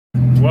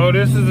Well,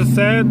 this is a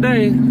sad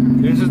day.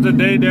 This is the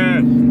day that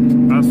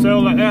I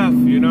sell the F,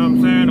 you know what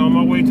I'm saying? On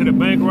my way to the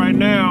bank right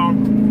now,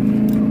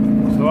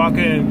 so I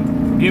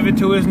can give it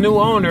to his new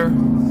owner.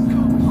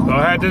 So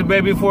I had this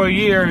baby for a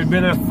year. It's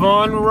been a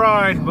fun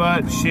ride,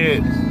 but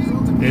shit,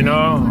 you know,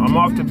 I'm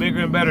off to bigger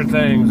and better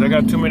things. I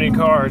got too many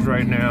cars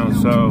right now,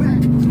 so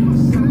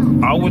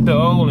out with the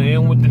old and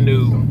in with the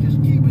new.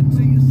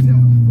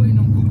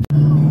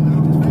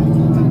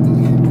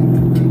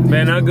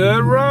 Been a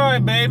good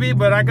ride, baby,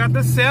 but I got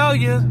to sell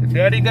you.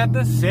 Daddy got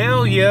to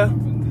sell you.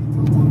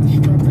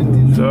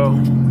 So,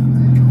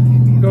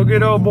 go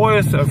get old boy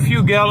a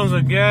few gallons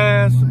of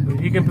gas.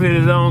 He can put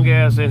his own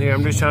gas in here.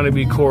 I'm just trying to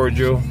be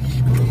cordial.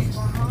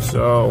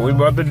 So, we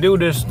about to do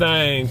this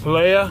thing,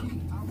 player.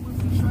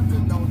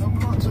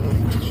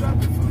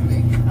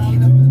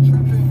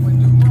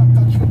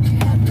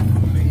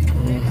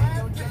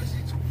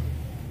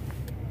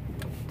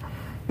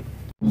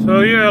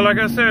 So yeah, like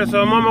I said,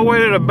 so I'm on my way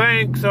to the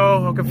bank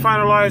so I can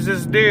finalize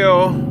this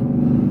deal.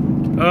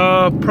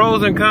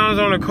 Pros and cons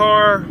on the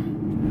car.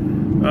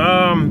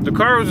 The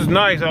car was just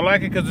nice. I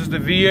like it because it's the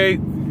V8,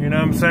 you know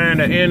what I'm saying?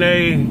 The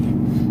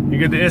NA, you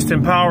get the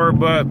instant power,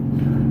 but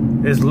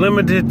it's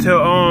limited to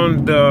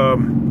on the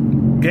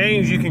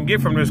gains you can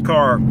get from this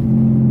car.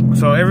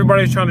 So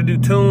everybody's trying to do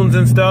tunes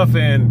and stuff,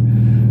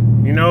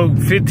 and you know,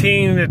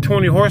 15 to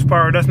 20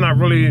 horsepower, that's not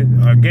really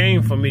a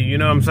gain for me, you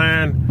know what I'm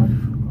saying?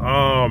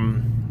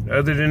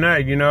 Other than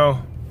that, you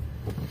know,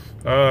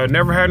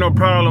 never had no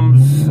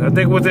problems. I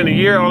think within a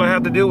year, all I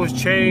had to do was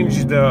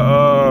change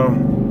the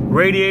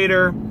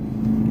radiator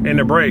and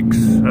the brakes.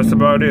 That's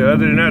about it.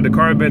 Other than that, the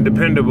car has been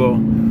dependable.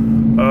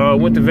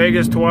 Went to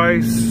Vegas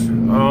twice.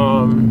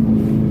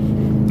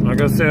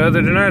 Like I said,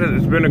 other than that,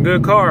 it's been a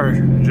good car.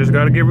 Just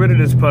got to get rid of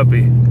this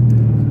puppy.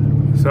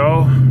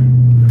 So,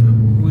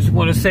 we just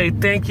want to say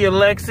thank you,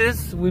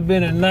 Lexus. We've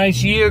been a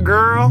nice year,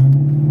 girl.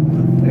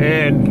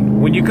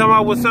 And when you come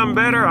out with something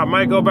better, I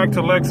might go back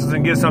to Lexus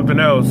and get something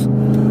else.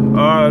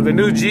 The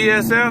new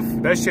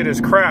GSF, that shit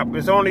is crap.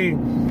 It's only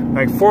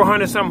like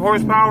 400 something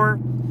horsepower,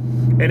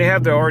 and they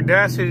have the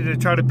audacity to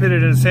try to put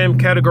it in the same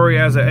category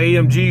as an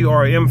AMG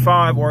or an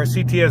M5 or a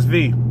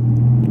CTSV.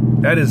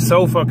 That is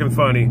so fucking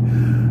funny.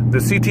 The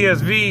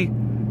CTSV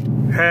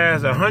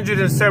has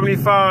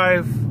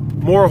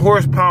 175 more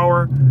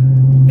horsepower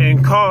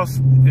and cost,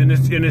 and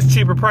it's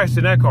cheaper price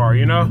than that car,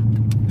 you know?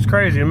 It's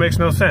crazy, it makes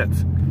no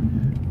sense.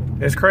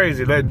 It's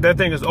crazy. That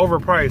thing is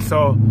overpriced.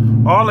 So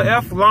all the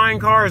F-line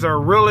cars are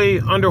really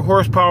under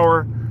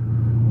horsepower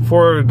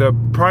for the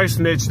price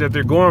niche that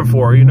they're going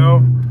for, you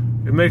know?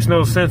 It makes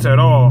no sense at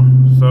all.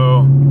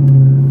 So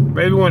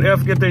maybe when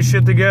F get their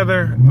shit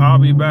together, I'll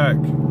be back.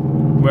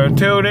 But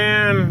until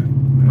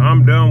then,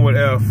 I'm done with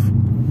F.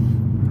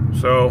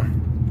 So,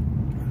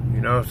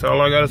 you know, that's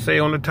all I gotta say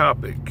on the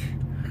topic.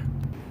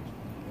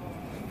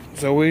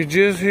 So we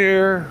just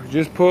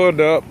pulled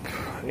up,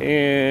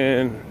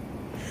 and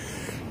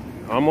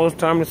almost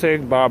time to say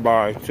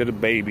bye-bye to the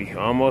baby.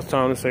 Almost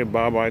time to say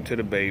bye-bye to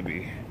the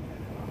baby.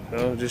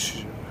 So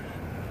just...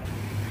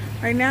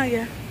 Right now,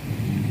 yeah.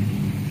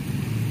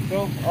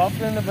 So,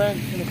 off in the bank,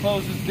 gonna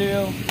close this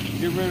deal,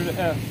 get rid of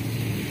the F.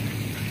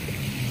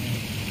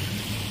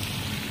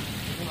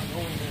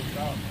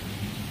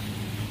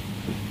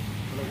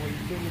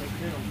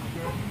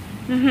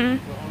 Mm-hmm.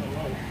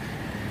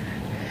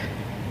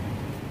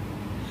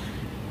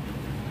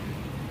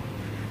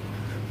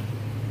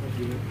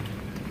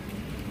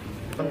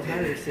 I'm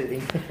tired of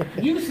sitting.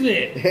 You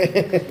sit!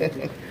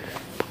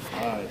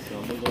 Alright, so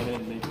I'm gonna go ahead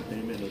and make the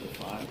payment of the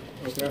 5.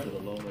 Okay. To the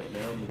loan right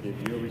now. I'm gonna give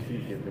you a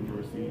receipt, give him a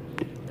receipt,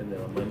 and then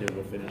on Monday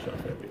we'll finish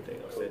off everything.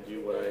 I'll send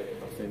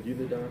you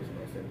the docs, and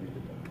I'll send you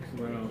the docs.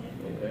 Wow.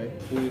 Okay?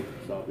 Sweet.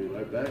 So I'll be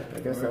right back. I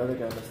guess the other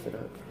guy messed it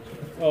up.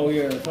 Oh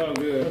yeah, it's all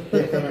good.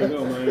 That's how I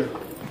go, man.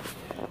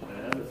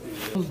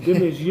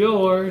 This is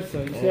yours,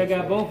 so you see I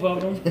got both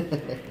of them.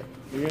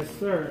 Yes,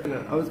 sir.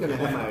 I was gonna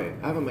have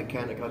I have a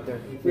mechanic out there.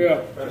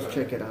 Yeah. Just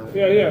check it out.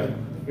 Yeah.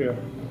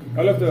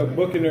 I left a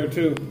book in there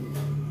too,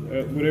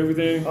 with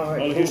everything, All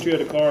right, all the cool. history of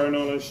the car and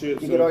all that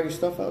shit. You get all your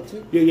stuff out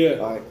too? Yeah.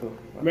 All right, cool.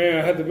 Man,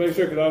 I had to make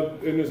sure because I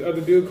was in this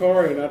other dude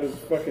car and I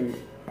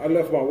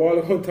left my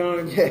wallet one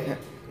time. Yeah.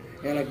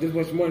 And like this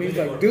much money, he's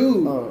like,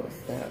 dude. Oh,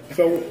 snap.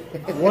 So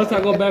once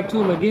I go back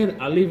to him again,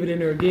 I leave it in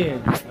there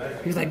again.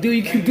 He's like, dude,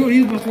 you keep doing it.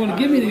 You must want to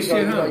give me this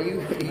shit, huh? You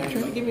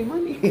trying to give me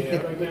money?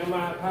 Yeah, like, man,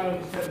 my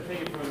apologies had to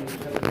take it from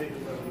you.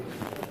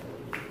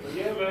 But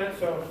yeah, man,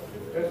 so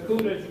that's cool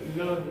that you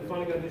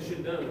finally got this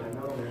shit done. I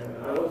know, man.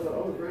 I was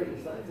ready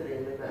to sign today,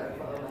 and then I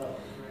found out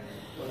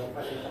when I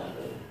finally found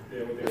it.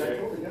 Yeah, what And I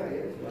told the guy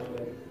yesterday, I'm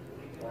like,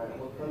 all right,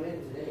 we'll come in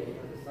today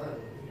for the sign.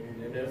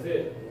 And that's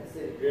it. And that's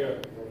it. Yeah.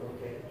 I was like,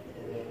 okay.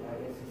 And then I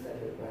guess he sent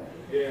it back.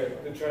 Yeah,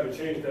 they try to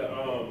change the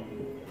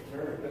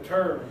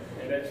term,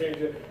 and that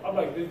changed it. I'm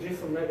like, did just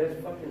from that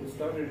fucking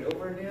started it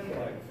over again?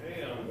 Like,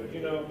 damn, but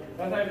you know,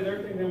 that's how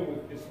everything then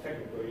is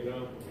technical, you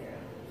know? Yeah.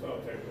 It's all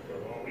technical.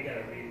 Oh, we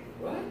gotta read.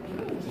 What?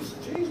 No,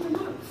 just change the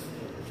months.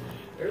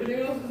 Everything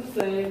else is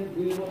the same.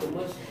 We just want the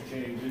months to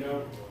change, you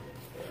know?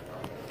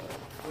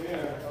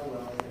 Yeah. Oh,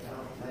 well,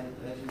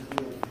 I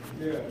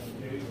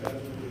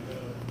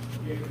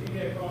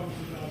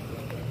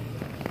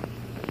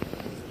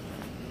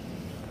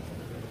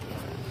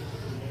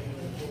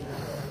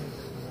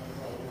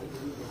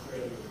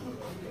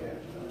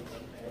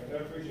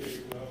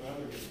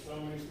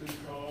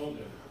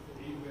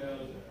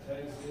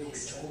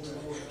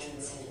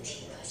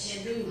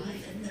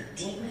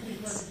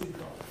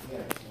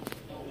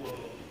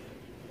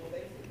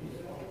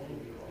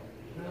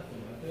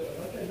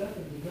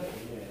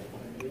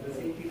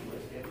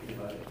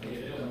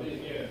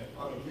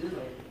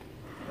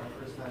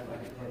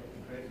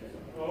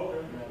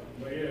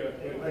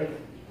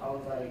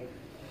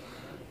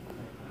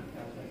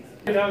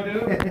Y'all do?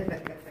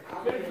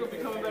 You'll be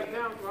coming back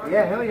down, right?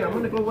 Yeah, hell yeah. I'm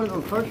gonna go one of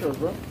those car shows,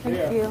 bro.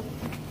 Thank you.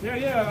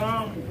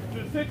 Yeah,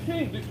 the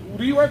 16th.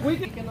 Do you work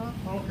weekend?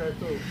 Okay,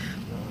 cool.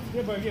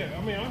 Yeah, but yeah,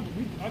 I mean,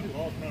 I do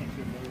all kinds of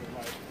shit, man.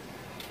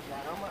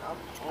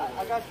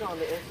 I got you on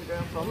the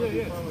Instagram, so I'm gonna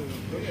be following you.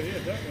 Yeah,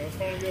 definitely. I'm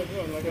following you as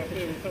well. Like I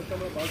said, when something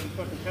come up, I'll just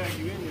fucking tag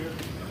you in there.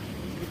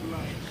 People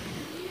like,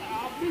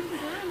 I'll beat you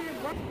down there,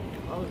 bro.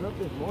 I was up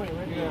this morning,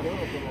 ready to go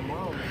for my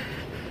mom.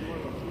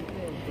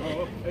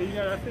 Oh, hey, you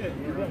gotta sit.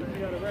 You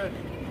gotta rest.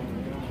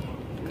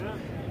 Yeah.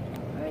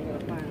 I ain't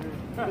gonna find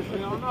her.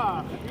 Hell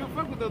nah. You don't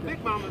fuck with those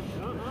big mamas.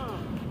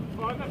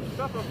 Oh, I got some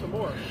stuff up some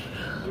more.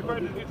 You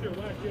probably just get your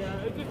wax.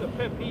 Yeah, it's just a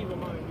pet peeve of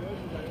mine, you know?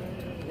 It's like,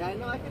 Yeah, I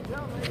know, I can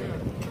tell, man. yeah,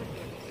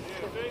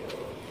 see?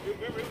 You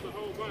remember it's a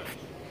whole bunch.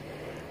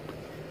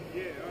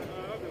 Yeah,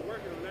 I've been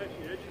working on that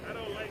shit. I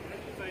don't like, I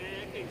just like,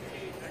 I can't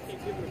see, I can't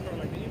give it a car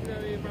like that. Even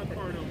though it ain't my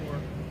car no more.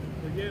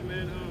 But yeah,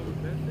 man,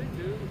 that's it,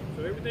 dude.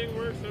 So everything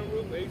works,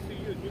 sunroof, AC,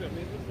 you got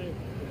me the same.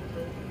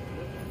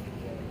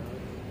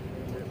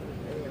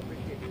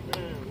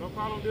 Man, no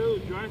problem,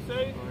 dude. Drive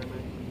safe. All right,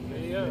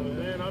 man. Yeah,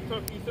 man, I'll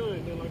talk to you soon.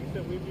 And then, like I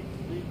said, we'll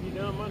be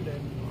down Monday.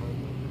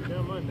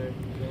 Down Monday.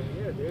 So,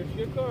 yeah, there's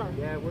your car.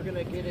 Yeah, we're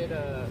gonna get it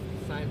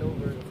signed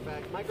over. In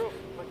fact, my girl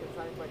fucking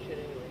signs my shit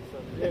anyway,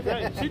 so. Yeah,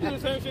 exactly. She do the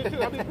same shit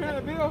too. I be paying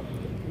the bill.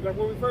 Like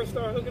when we first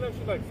started hooking up,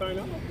 she's like, sign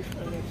up. I'm like, you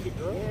sign that shit,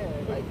 girl.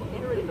 Yeah, like,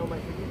 you already know my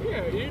shit.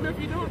 Yeah, even if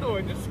you don't know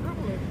it, just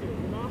scribble that shit,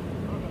 you know?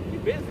 You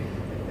busy.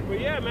 But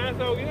yeah, man,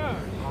 so yeah.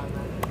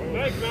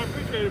 Thanks, man. I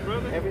appreciate it,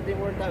 brother. Everything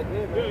worked out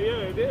good, man.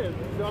 Yeah, it is.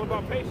 It's all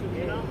about patience,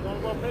 you know? It's all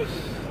about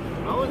patience.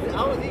 I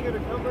was eager to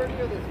come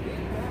earlier this week,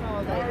 man. I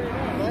was like,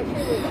 that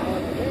shit was,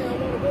 man, I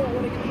wanna go, I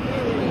wanna get the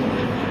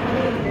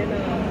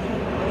car.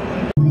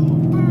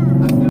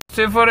 That's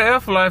it for the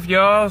F life,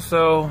 y'all.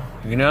 So,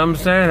 you know what I'm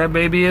saying? That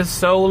baby is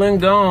sold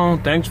and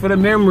gone. Thanks for the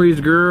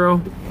memories,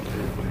 girl.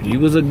 You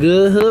was a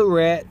good hood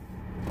rat.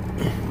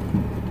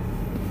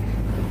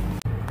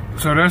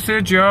 So that's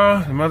it,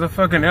 y'all. The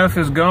motherfucking F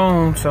is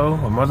gone. So,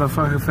 a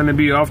motherfucker finna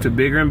be off to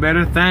bigger and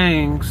better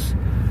things.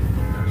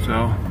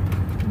 So,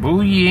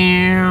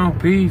 booyah.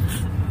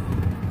 Peace.